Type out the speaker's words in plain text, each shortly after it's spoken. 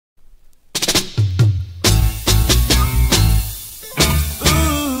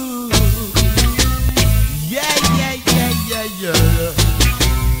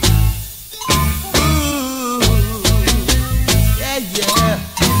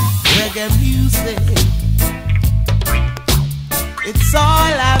reggae music. It's all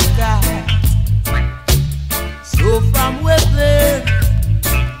I've got. So from within,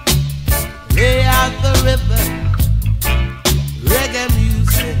 lay out the rhythm. Reggae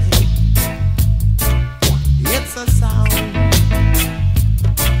music, it's a sound.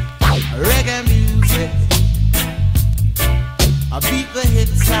 Reggae music, I beat the hit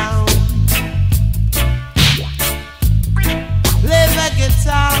sound. Play the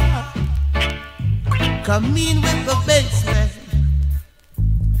guitar, come in with the bass man.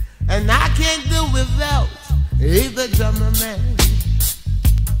 And I can't do without the drummer man.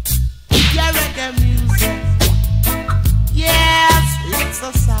 Yeah, reggae music, yes, it's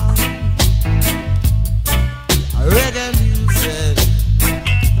a sound. Reggae music,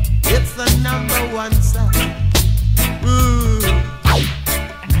 it's the #1 sound. Ooh.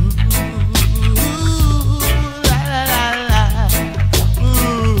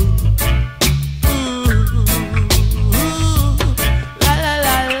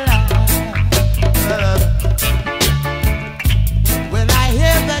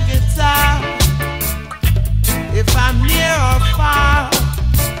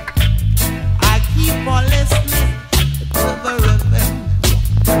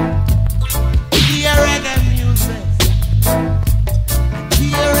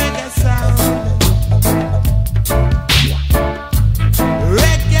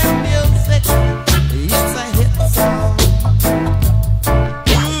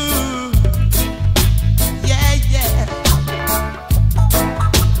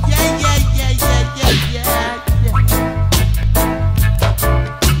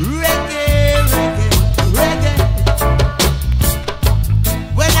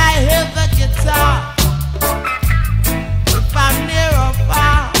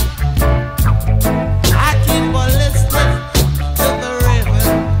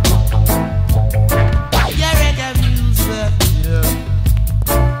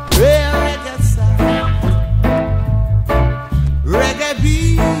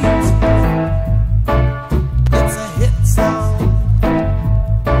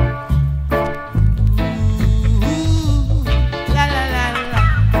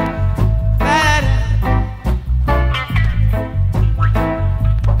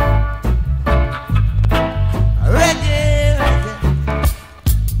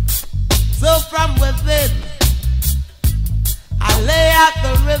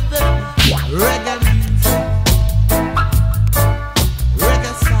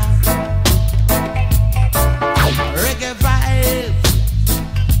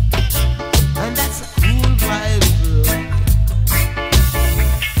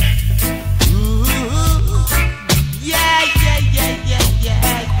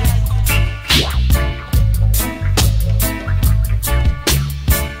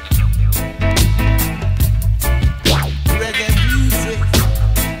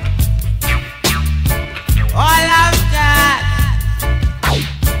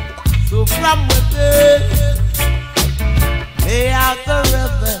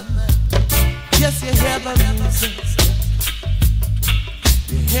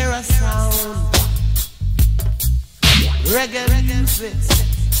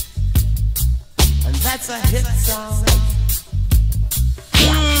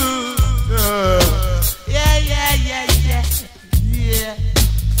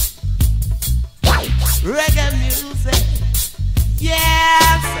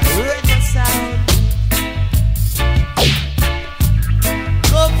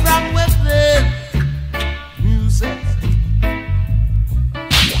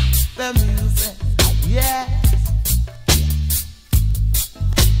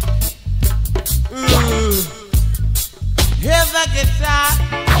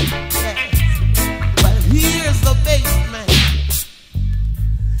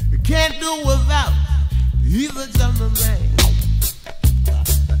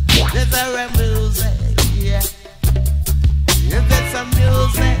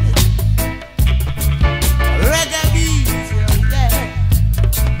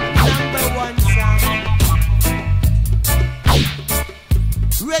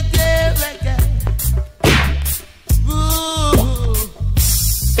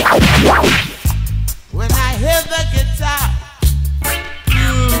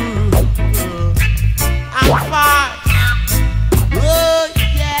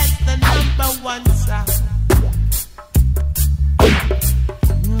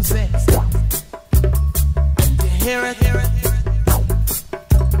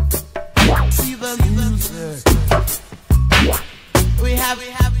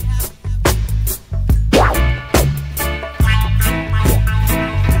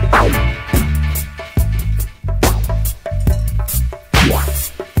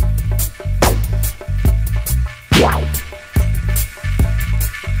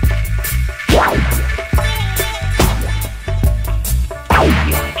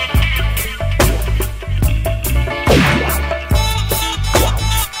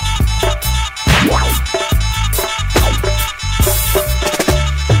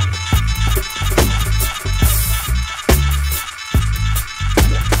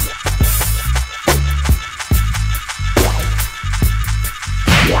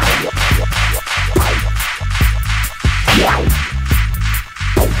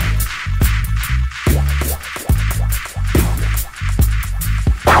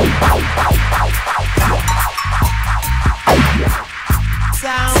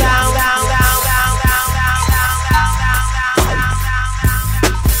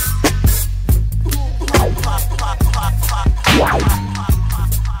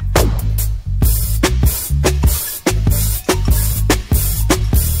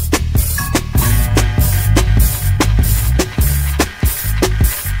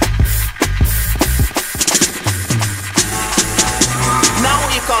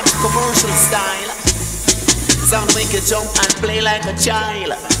 Commercial style, sound make you jump and play like a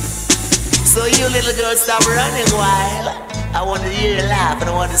child. So you little girl, stop running wild. I want to hear you laugh and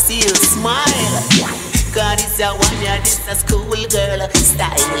I want to see you smile. Cause this a one, yeah, this a school girl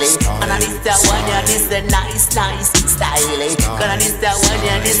styling. And this a one, yeah, this a nice styling. Cause this a one,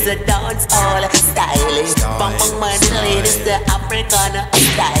 yeah, this a dance all styling. Bang bang my dilly, this the African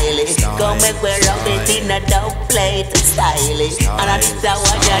styling. Come make we rub it in a dope plate styling. And this a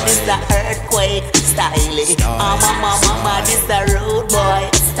one, yeah, this a earthquake styling. Mama, this a rude boy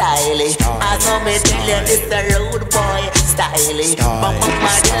styling. I saw me tell you, this a rude boy styling. Bang bang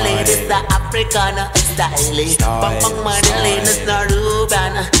my dilly, this a African styling. Bang bang Madeline is the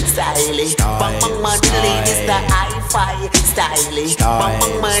Ruben styling. Bang bang Madeline is the hi-fi styling. Bang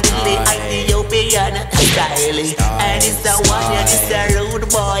bang Madeline Ethiopian styling. And it's the one, yeah, it's the rude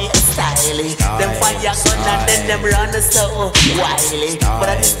boy styling. Them fire gun and then them run so wily.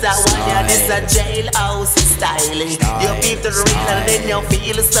 But it's the one, yeah, it's the jailhouse styling. You beat the real and then you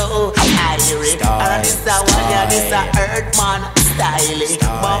feel so irie. And it's the one, yeah, it's the Earthman styling.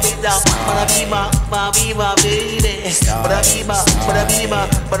 Mommy down, wanna be my baby.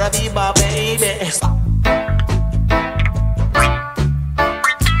 Wanna be my baby.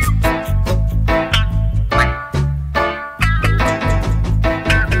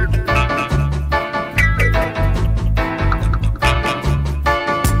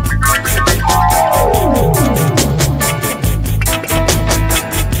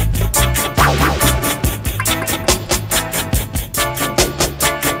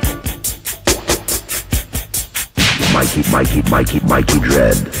 Mikey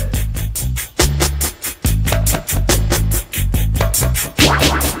Dread.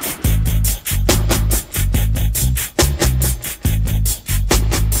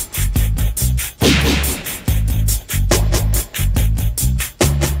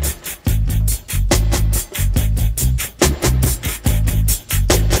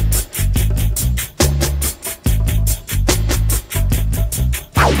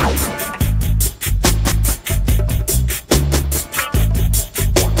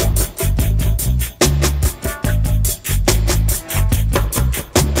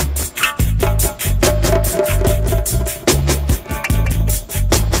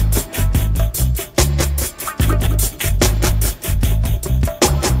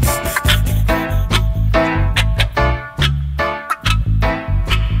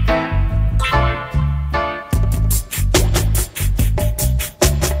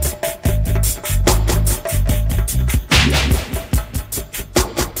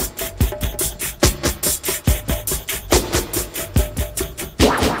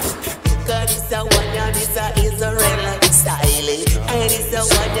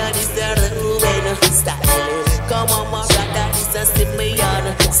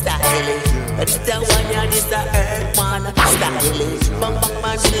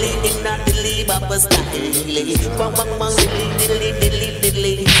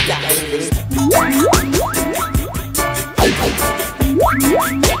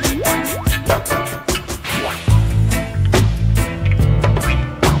 Stylee.